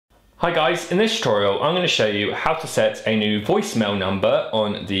Hi guys, in this tutorial I'm going to show you how to set a new voicemail number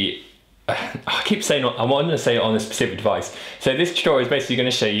on the I want to say on a specific device. So this tutorial is basically going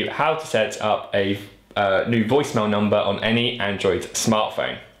to show you how to set up a new voicemail number on any Android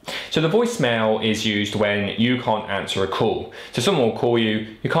smartphone. So the voicemail is used when you can't answer a call. So someone will call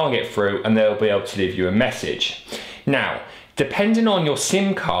you, you can't get through, and they'll be able to leave you a message. Now, depending on your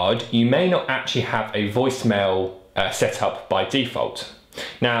SIM card, you may not actually have a voicemail set up by default.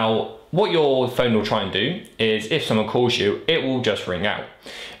 Now, what your phone will try and do is if someone calls you, it will just ring out.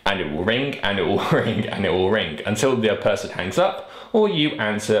 And it will ring, and it will ring, and it will ring until the person hangs up or you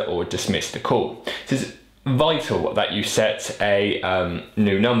answer or dismiss the call. So it's vital that you set a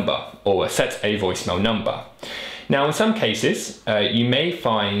new number or set a voicemail number. Now, in some cases, you may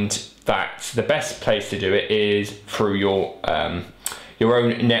find that the best place to do it is through your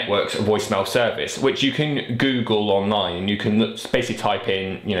own network's voicemail service, which you can Google online, and you can basically type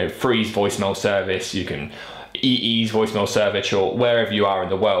in, Free's voicemail service, you can EE's voicemail service, or wherever you are in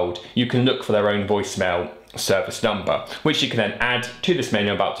the world, you can look for their own voicemail service number, which you can then add to this menu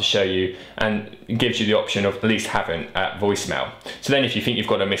I'm about to show you, and it gives you the option of at least having a voicemail. So then if you think you've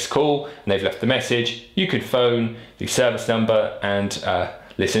got a missed call and they've left a message, you could phone the service number and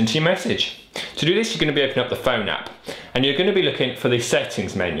listen to your message. To do this, you're going to be opening up the phone app, and you're going to be looking for the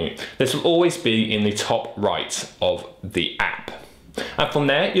settings menu. This will always be in the top right of the app. And from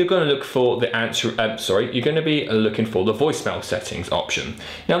there, you're going to look for the you're going to be looking for the voicemail settings option.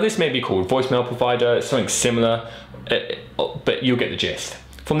 Now, this may be called voicemail provider, something similar, but you'll get the gist.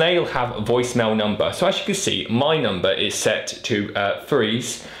 From there, you'll have a voicemail number. So as you can see, my number is set to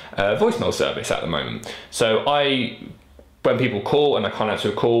Free's voicemail service at the moment. So when people call and I can't answer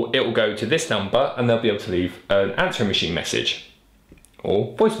a call, it will go to this number and they'll be able to leave an answering machine message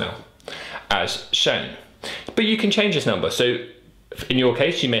or voicemail as shown. But you can change this number. So in your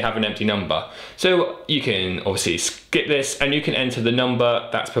case, you may have an empty number. So you can obviously skip this and you can enter the number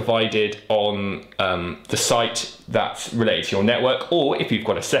that's provided on the site that's related to your network, or if you've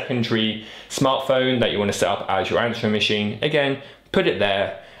got a secondary smartphone that you want to set up as your answering machine, again, put it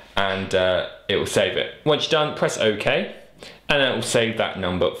there and it will save it. Once you're done, press OK, and it will save that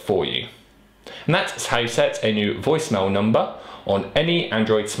number for you. And that's how you set a new voicemail number on any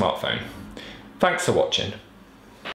Android smartphone. Thanks for watching.